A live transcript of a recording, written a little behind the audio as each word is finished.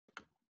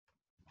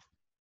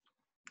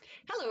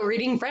Hello,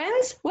 reading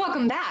friends.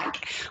 Welcome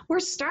back. We're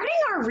starting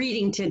our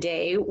reading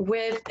today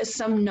with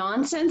some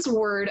nonsense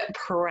word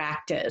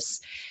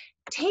practice.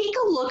 Take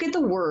a look at the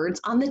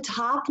words on the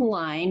top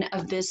line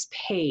of this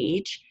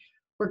page.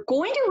 We're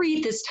going to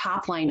read this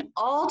top line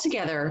all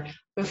together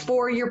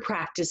before your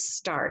practice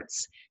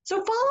starts. So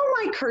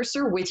follow my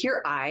cursor with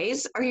your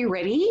eyes. Are you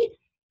ready?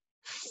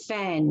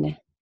 Fen,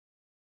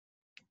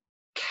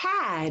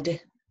 cad,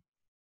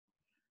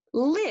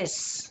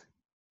 lis,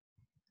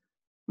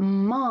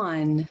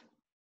 mon,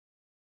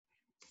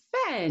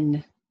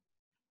 fen.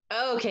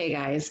 Okay,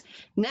 guys,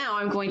 now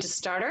I'm going to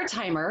start our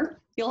timer.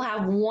 You'll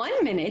have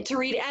 1 minute to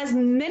read as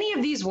many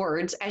of these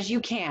words as you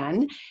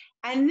can,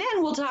 and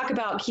then we'll talk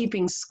about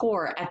keeping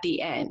score at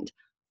the end.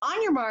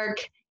 On your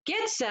mark,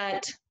 get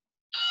set.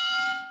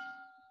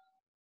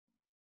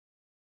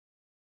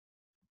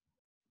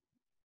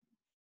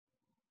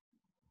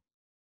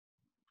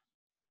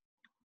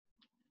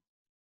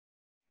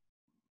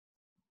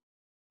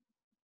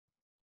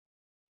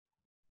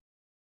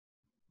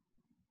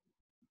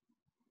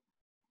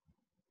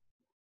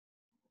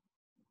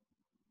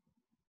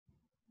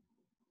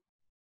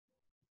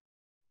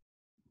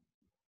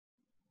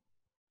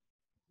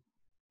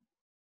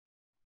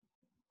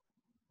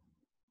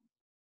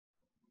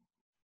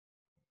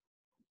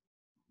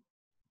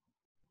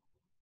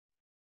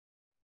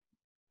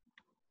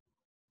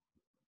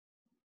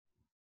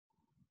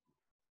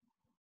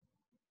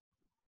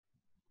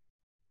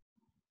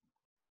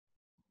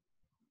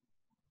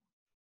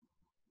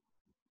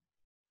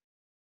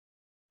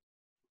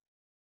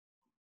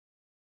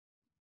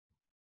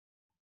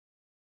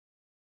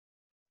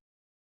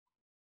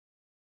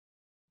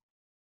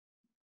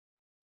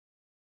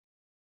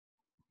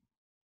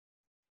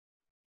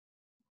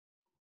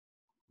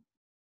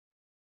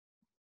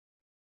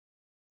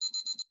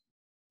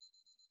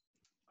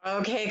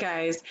 Okay,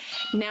 guys,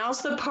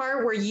 now's the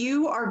part where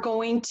you are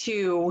going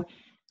to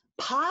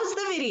pause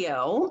the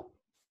video,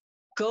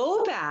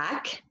 go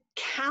back,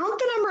 count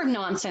the number of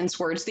nonsense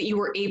words that you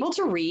were able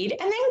to read,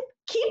 and then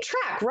keep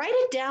track. Write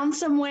it down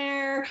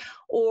somewhere,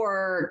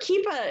 or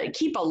keep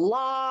a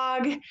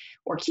log,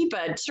 or keep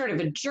a sort of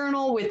a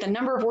journal with the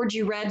number of words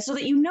you read so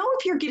that you know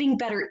if you're getting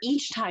better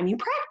each time you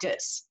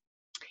practice.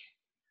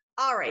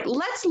 All right,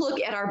 let's look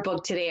at our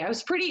book today. I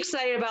was pretty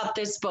excited about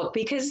this book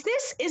because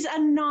this is a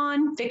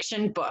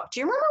nonfiction book. Do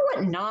you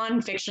remember what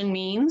nonfiction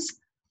means?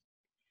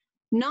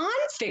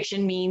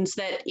 Nonfiction means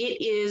that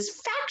it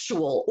is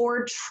factual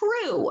or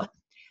true.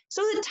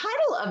 So the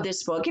title of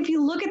this book, if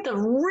you look at the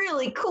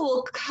really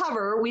cool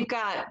cover, we've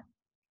got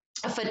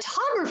a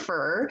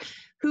photographer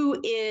who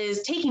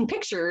is taking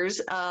pictures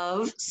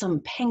of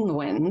some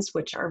penguins,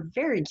 which are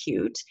very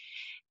cute.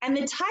 And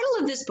the title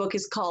of this book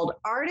is called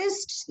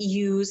Artists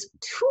Use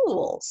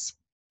Tools.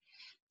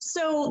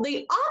 So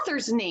the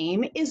author's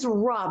name is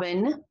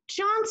Robin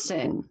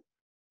Johnson.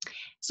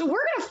 So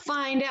we're going to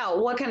find out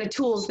what kind of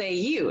tools they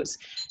use.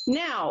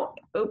 Now,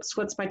 oops,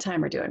 what's my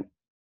timer doing?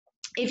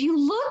 If you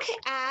look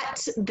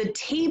at the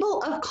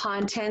table of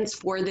contents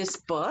for this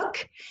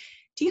book,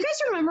 do you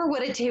guys remember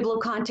what a table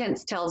of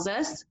contents tells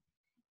us?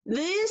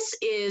 This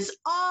is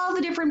all the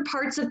different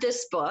parts of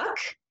this book.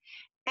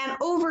 And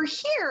over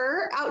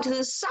here, out to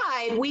the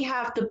side, we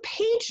have the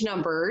page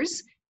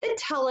numbers that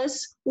tell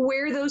us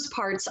where those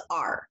parts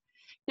are.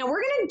 Now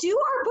we're going to do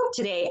our book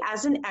today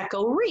as an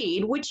echo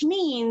read, which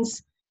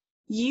means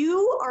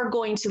you are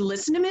going to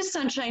listen to Miss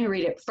Sunshine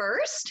read it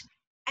first,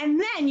 and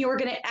then you're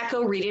going to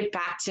echo read it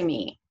back to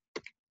me.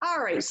 All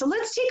right, so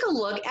let's take a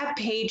look at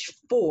page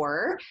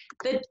 4.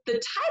 The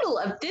title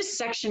of this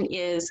section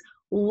is,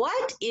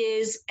 What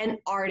is an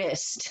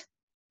Artist?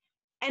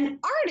 An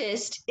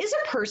artist is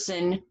a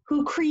person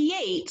who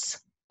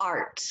creates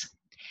art.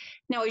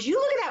 Now, as you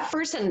look at that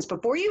first sentence,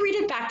 before you read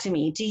it back to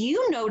me, do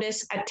you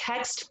notice a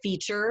text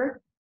feature?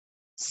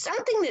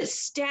 Something that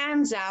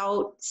stands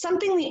out,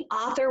 something the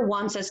author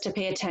wants us to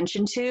pay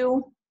attention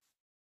to?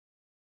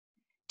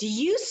 Do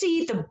you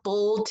see the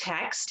bold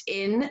text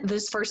in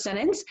this first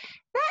sentence?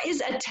 That is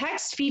a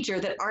text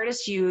feature that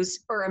artists use,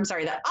 or I'm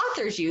sorry, that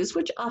authors use,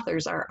 which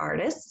authors are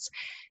artists,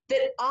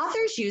 that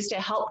authors use to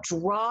help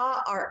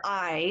draw our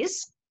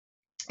eyes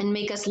and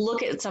make us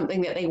look at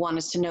something that they want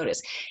us to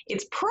notice.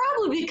 It's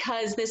probably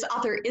because this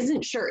author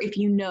isn't sure if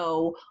you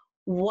know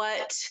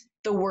what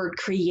the word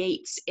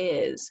creates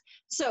is.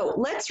 So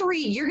let's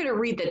read. You're going to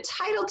read the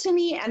title to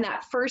me and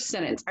that first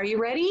sentence. Are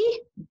you ready?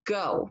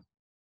 Go.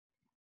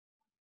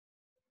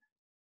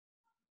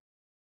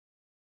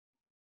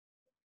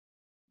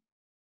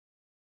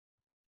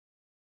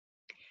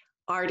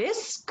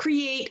 Artists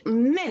create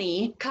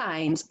many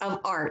kinds of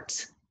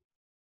art.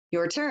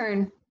 Your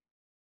turn.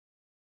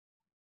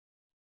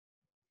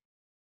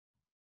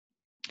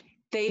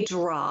 They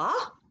draw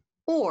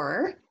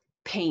or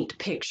paint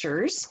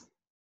pictures.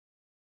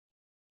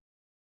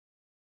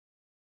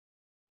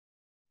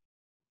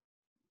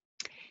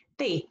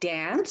 They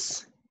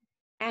dance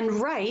and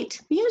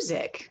write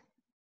music.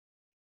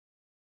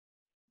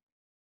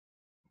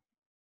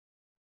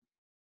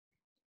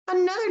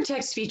 Another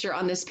text feature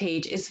on this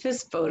page is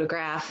this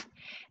photograph.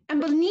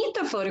 And beneath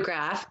the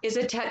photograph is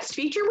a text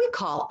feature we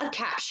call a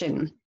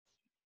caption.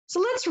 So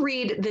let's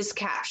read this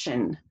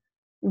caption.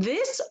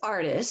 This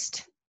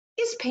artist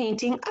is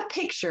painting a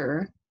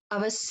picture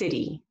of a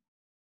city.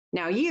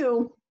 Now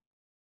you.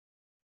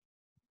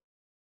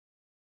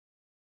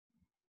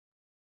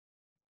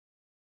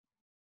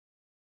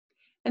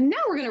 And now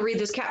we're going to read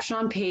this caption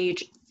on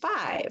page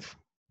 5.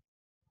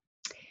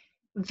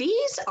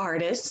 These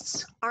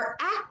artists are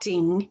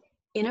acting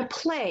in a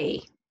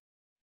play.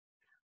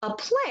 A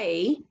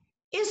play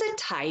is a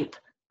type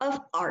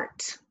of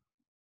art.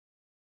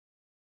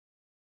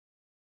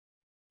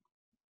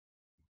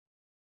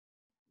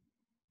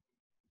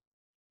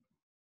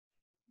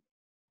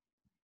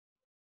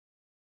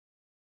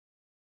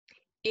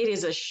 It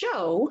is a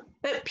show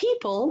that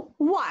people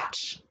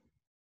watch.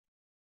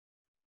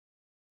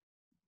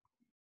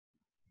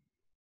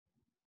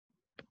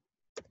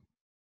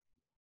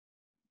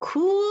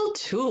 Cool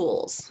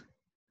tools.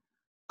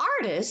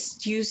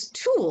 Artists use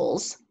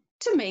tools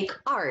to make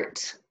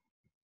art.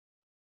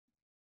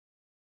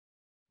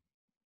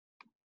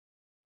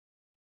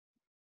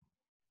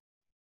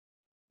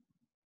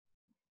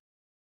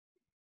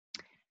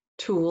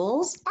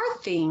 Tools are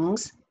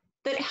things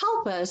that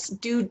help us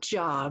do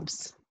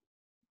jobs.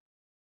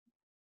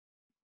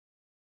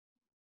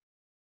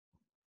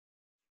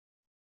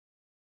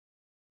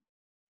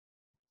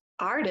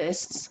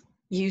 Artists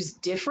use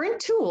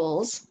different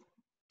tools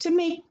to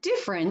make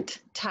different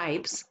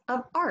types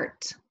of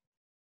art.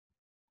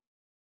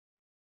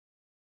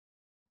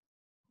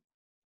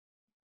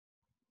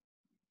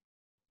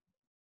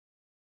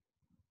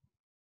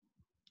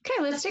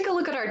 Okay, let's take a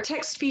look at our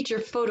text feature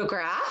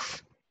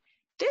photograph.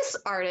 This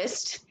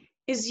artist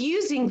is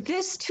using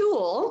this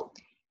tool,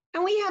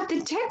 and we have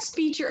the text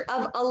feature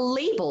of a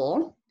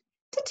label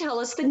to tell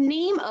us the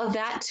name of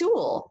that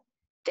tool.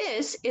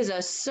 This is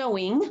a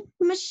sewing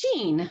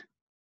machine.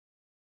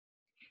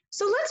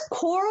 So let's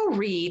choral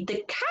read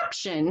the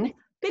caption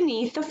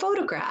beneath the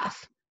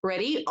photograph.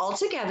 Ready? All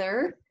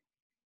together.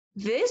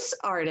 This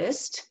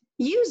artist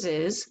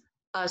uses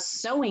a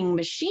sewing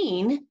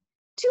machine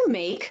to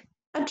make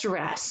a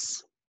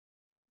dress.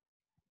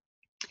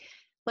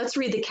 Let's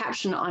read the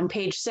caption on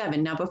page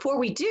 7. Now, before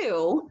we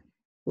do,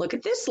 look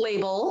at this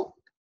label.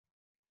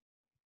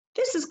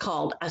 This is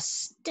called a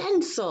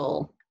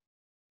stencil.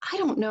 I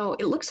don't know,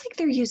 it looks like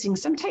they're using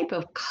some type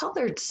of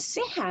colored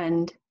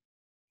sand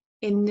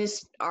in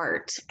this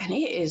art, and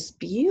it is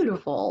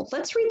beautiful.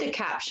 Let's read the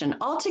caption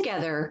all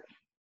together.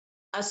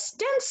 A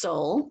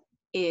stencil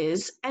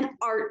is an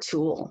art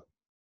tool.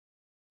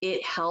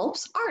 It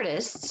helps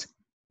artists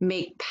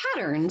make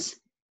patterns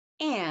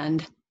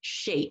and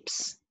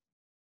shapes.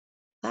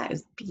 That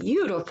is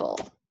beautiful.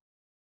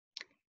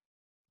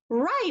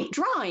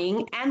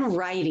 Drawing and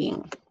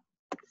writing.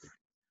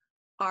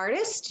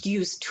 Artists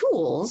use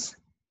tools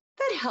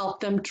that help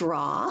them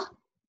draw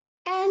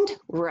and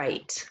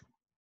write.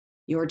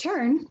 Your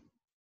turn.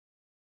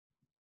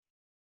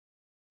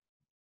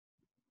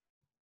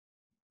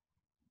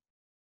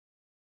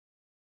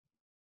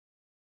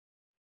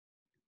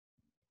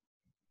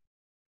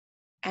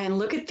 And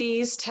look at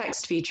these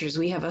text features.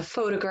 We have a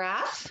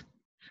photograph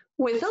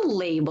with a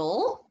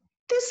label.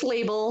 This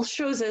label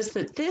shows us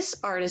that this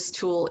artist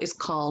tool is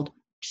called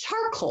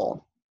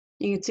charcoal.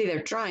 You can see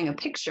they're drawing a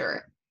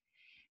picture.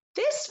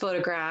 This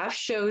photograph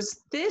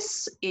shows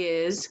this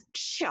is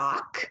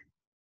chalk,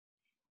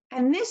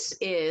 and this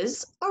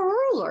is a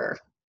ruler.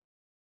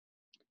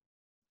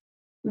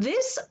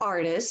 This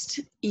artist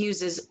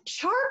uses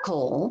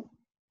charcoal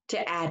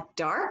to add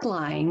dark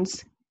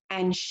lines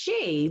and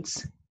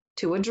shades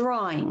to a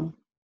drawing.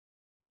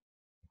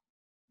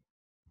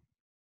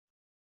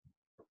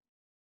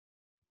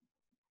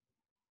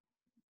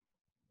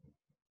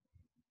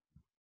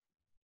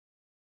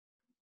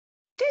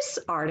 This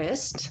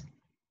artist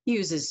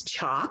uses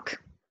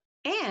chalk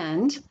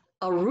and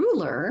a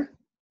ruler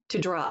to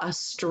draw a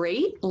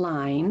straight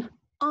line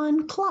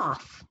on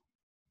cloth.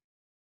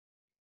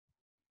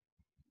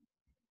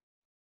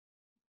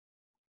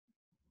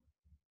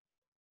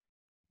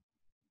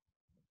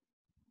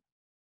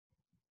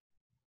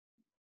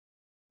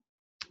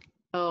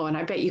 Oh, and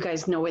I bet you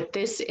guys know what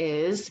this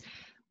is.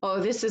 Oh,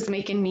 this is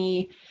making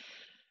me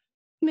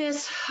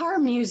miss our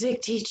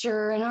music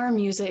teacher and our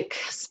music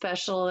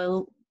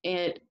special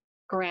at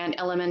Grant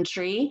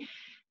Elementary.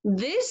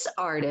 This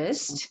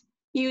artist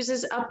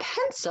uses a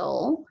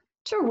pencil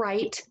to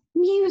write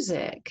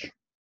music.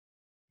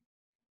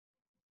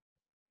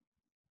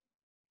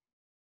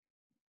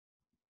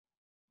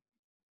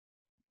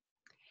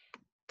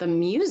 The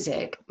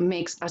music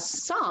makes a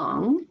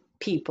song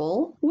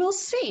people will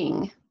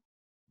sing.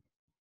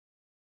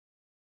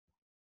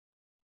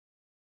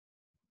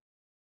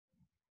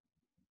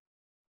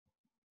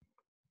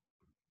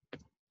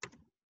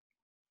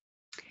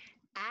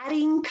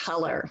 Adding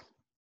color.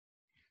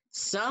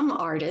 Some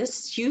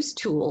artists use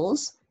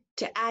tools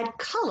to add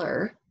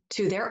color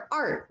to their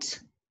art.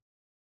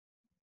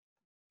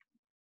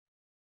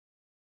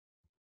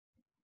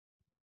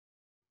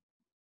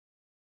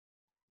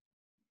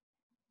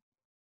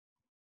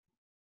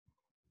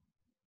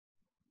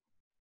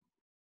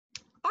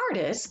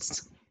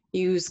 Artists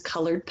use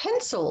colored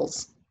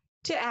pencils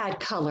to add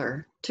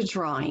color to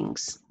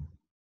drawings.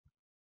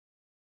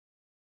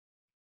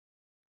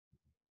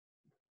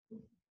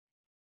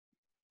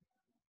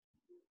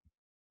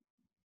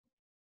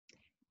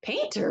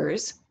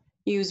 Painters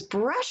use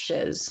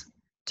brushes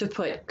to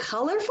put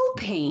colorful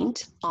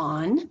paint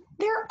on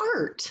their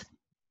art.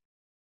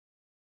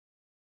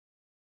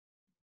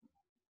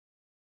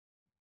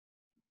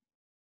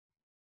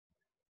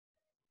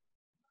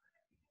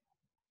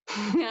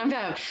 I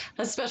have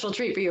a special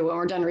treat for you when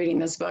we're done reading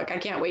this book. I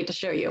can't wait to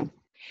show you.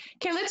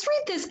 Okay, let's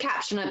read this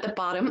caption at the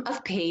bottom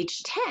of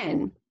page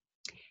 10.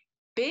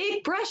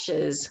 Big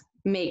brushes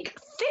make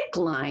thick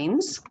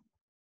lines.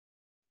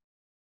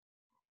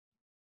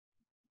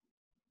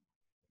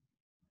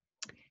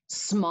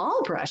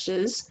 Small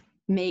brushes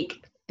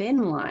make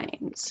thin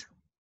lines.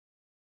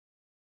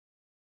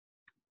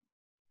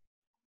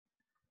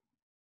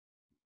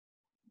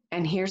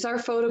 And here's our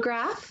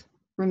photograph.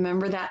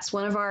 Remember, that's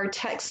one of our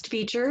text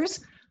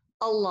features.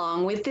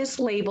 Along with this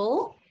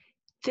label,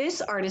 this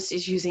artist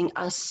is using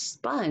a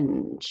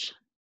sponge.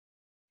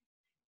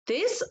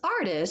 This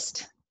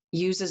artist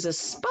uses a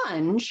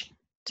sponge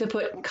to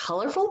put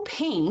colorful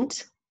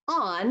paint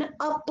on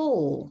a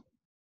bowl.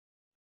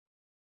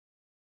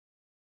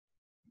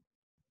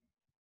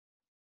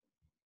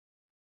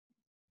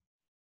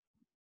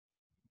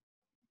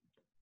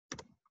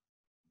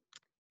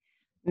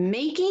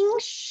 Making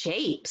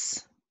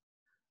shapes.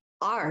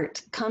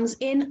 Art comes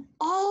in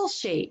all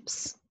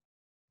shapes.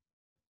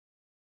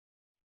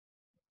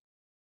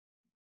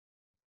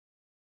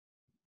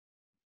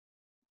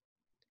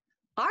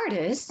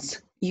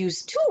 Artists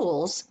use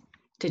tools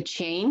to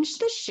change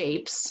the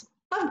shapes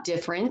of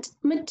different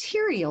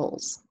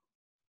materials.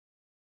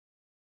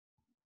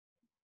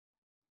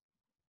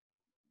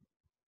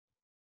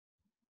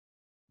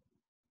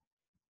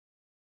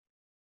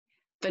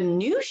 The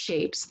new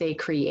shapes they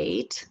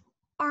create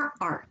are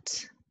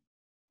art.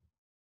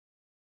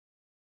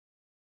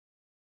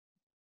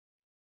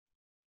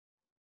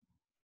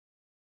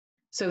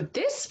 So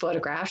this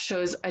photograph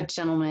shows a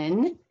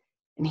gentleman,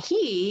 and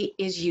he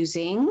is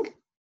using, do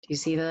you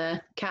see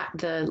the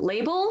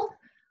label?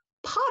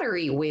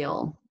 Pottery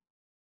wheel.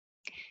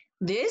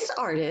 This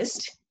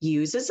artist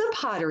uses a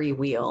pottery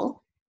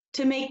wheel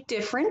to make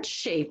different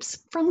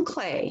shapes from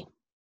clay.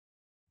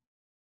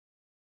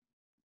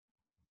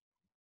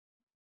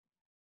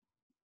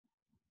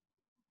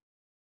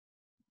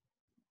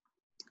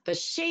 The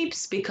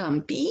shapes become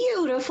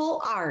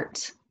beautiful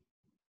art.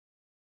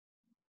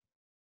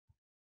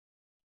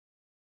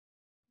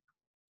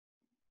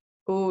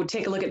 Oh,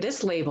 take a look at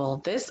this label.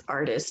 This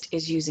artist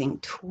is using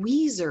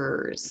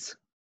tweezers.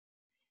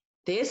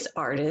 This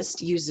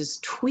artist uses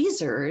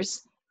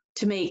tweezers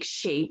to make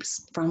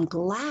shapes from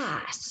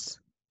glass.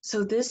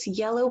 So this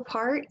yellow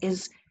part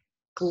is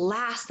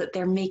glass that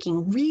they're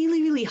making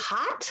really, really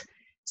hot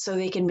so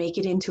they can make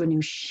it into a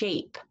new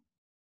shape.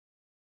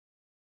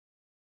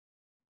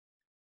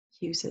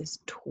 Uses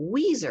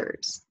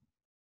tweezers.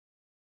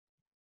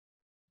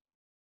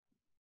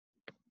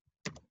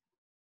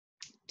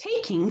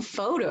 Taking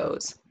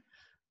photos.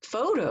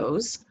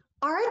 Photos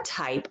are a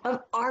type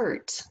of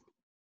art.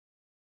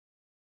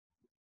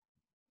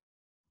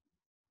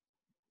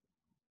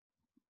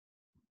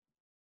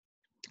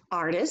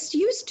 Artists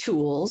use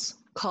tools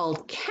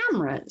called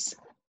cameras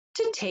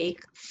to take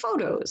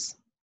photos.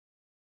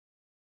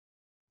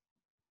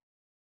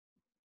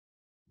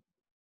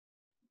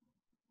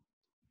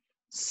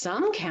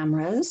 Some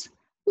cameras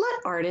let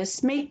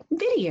artists make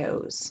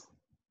videos.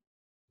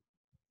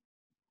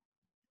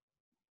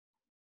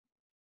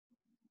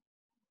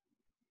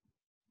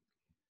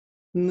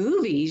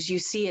 Movies you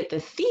see at the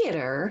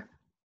theater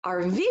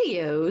are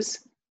videos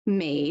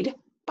made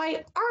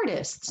by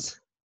artists.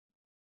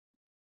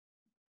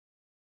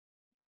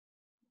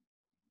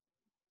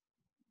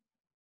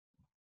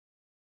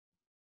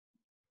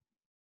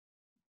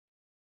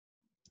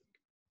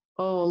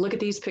 Oh, look at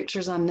these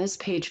pictures on this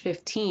page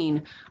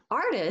 15.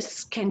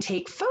 Artists can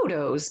take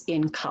photos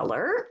in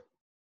color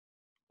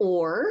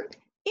or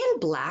in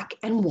black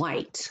and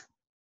white.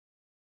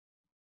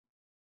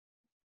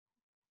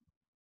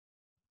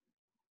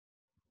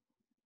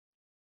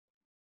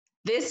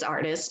 This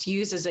artist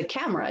uses a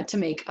camera to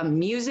make a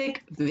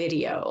music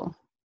video.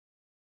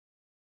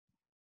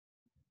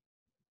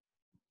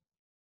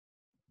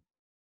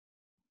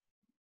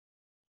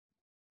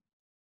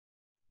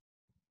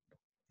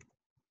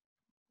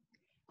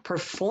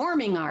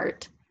 Performing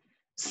art.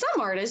 Some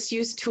artists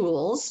use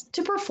tools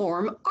to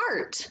perform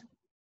art.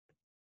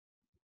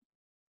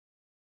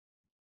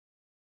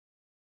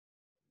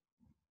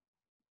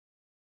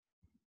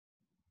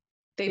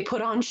 They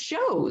put on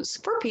shows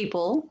for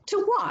people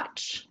to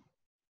watch.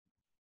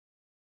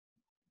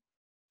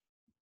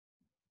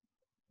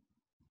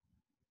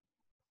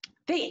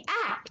 They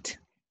act,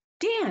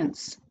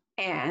 dance,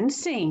 and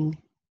sing.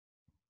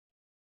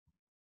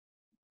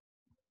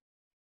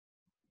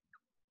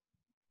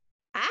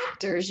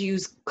 Actors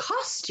use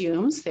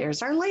costumes,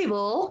 there's our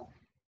label,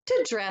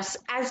 to dress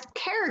as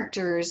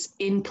characters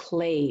in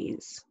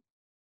plays.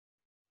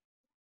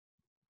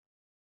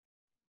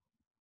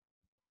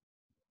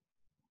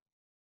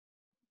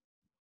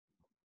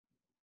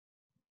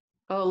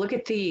 Oh, look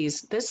at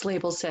these. This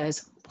label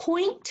says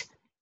point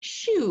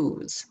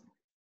shoes.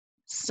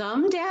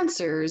 Some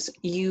dancers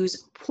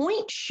use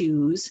point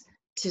shoes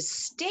to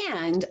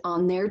stand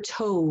on their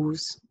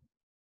toes.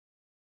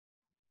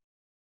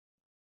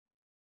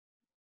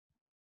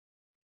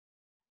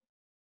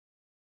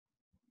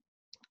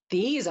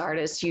 These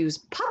artists use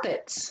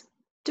puppets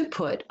to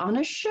put on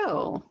a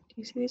show. Do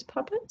you see these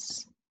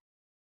puppets?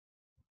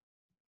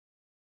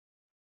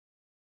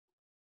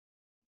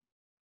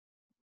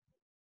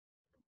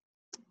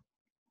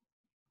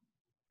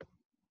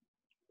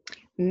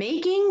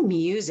 Making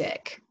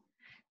music.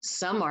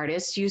 Some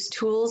artists use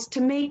tools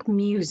to make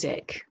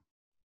music.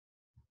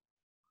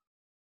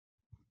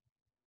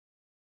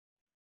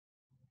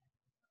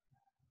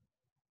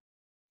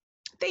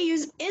 They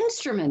use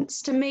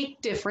instruments to make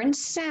different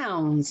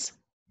sounds.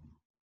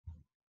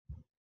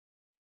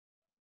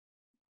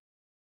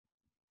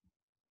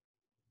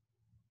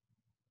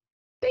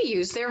 They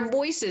use their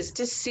voices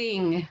to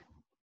sing.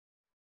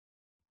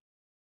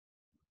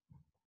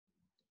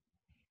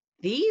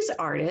 These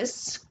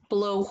artists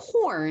blow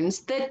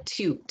horns that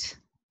toot.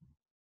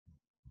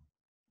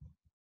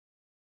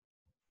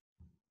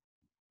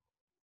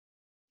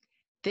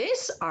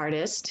 This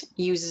artist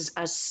uses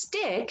a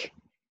stick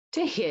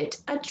to hit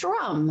a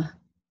drum.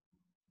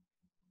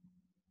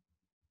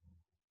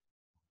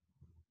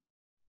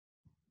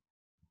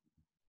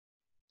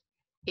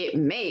 It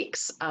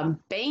makes a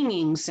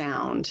banging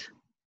sound.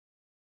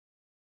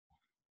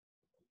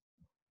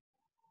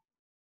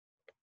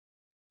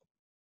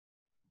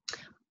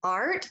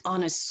 Art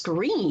on a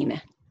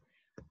screen.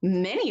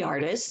 Many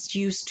artists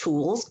use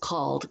tools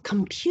called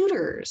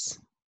computers.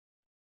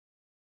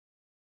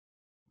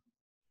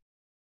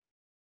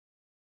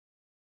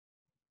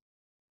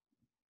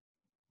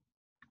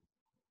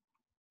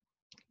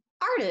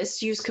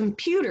 Artists use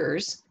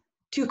computers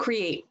to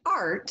create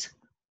art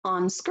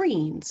on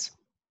screens.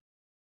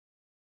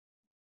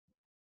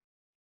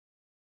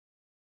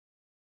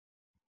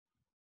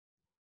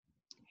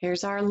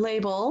 Here's our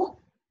label.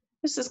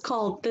 This is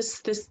called,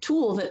 this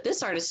tool that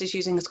this artist is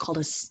using is called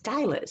a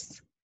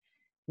stylus.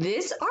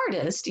 This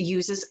artist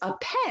uses a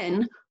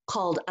pen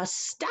called a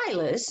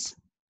stylus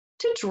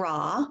to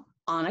draw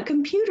on a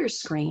computer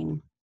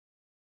screen.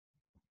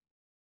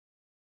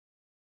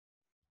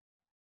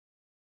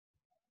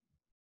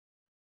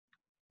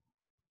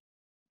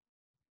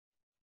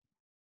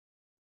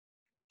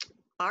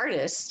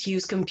 Artists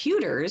use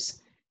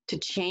computers to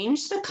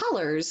change the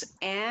colors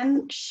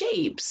and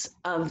shapes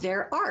of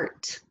their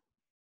art.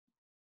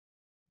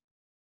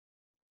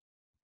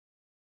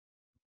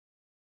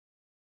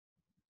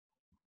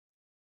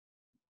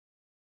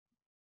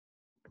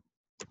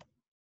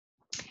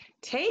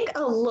 Take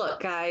a look,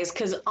 guys,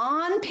 because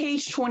on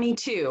page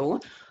 22,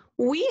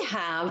 we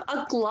have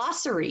a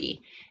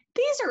glossary.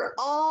 These are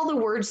all the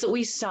words that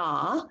we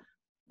saw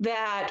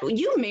that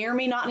you may or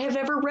may not have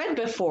ever read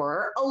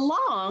before,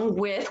 along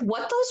with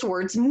what those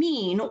words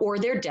mean or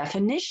their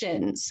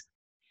definitions.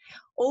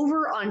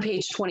 Over on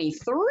page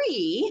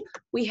 23,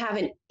 we have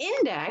an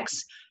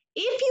index.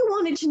 If you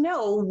wanted to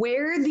know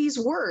where these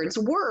words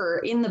were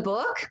in the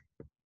book,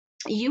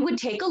 you would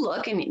take a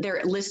look, and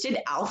they're listed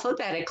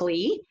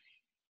alphabetically.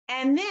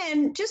 And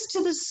then just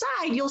to the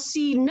side, you'll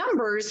see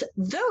numbers.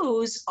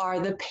 Those are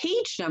the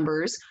page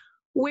numbers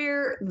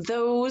where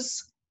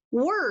those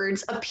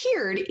words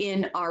appeared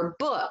in our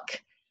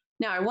book.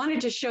 Now, I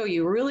wanted to show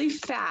you really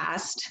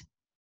fast.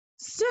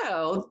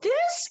 So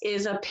this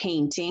is a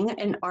painting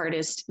an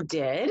artist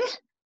did.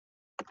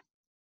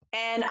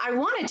 And I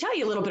want to tell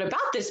you a little bit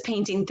about this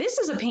painting. This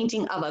is a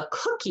painting of a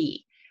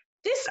cookie.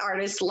 This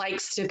artist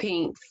likes to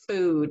paint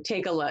food.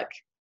 Take a look.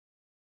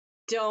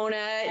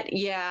 Donut,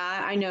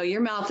 yeah, I know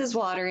your mouth is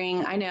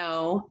watering. I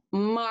know.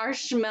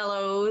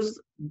 Marshmallows,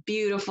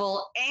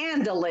 beautiful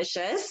and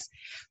delicious.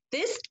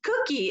 This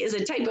cookie is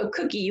a type of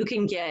cookie you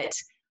can get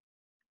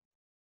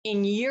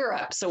in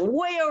Europe, so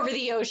way over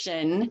the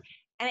ocean,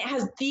 and it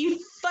has the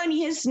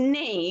funniest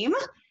name.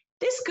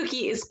 This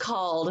cookie is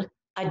called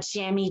a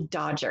Jammy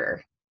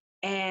Dodger.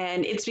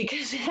 And it's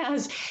because it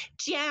has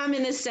jam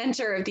in the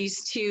center of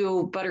these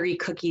two buttery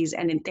cookies,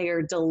 and they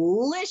are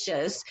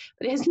delicious.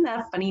 But isn't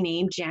that a funny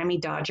name, Jammy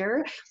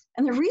Dodger?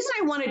 And the reason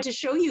I wanted to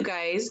show you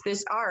guys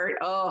this art,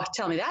 oh,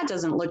 tell me that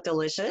doesn't look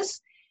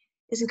delicious,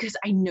 is because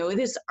I know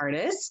this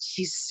artist.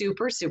 She's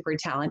super, super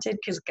talented,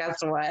 because guess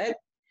what?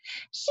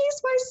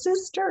 She's my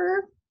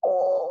sister.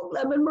 Oh,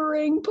 lemon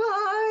meringue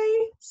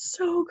pie.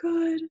 So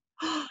good.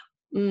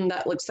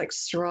 That looks like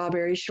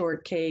strawberry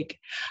shortcake.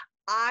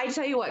 I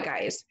tell you what,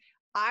 guys,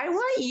 I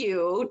want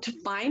you to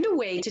find a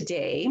way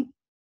today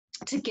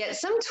to get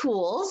some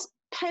tools,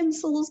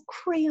 pencils,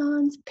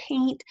 crayons,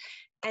 paint,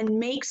 and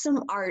make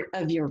some art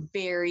of your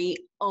very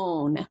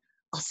own.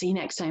 I'll see you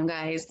next time,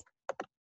 guys.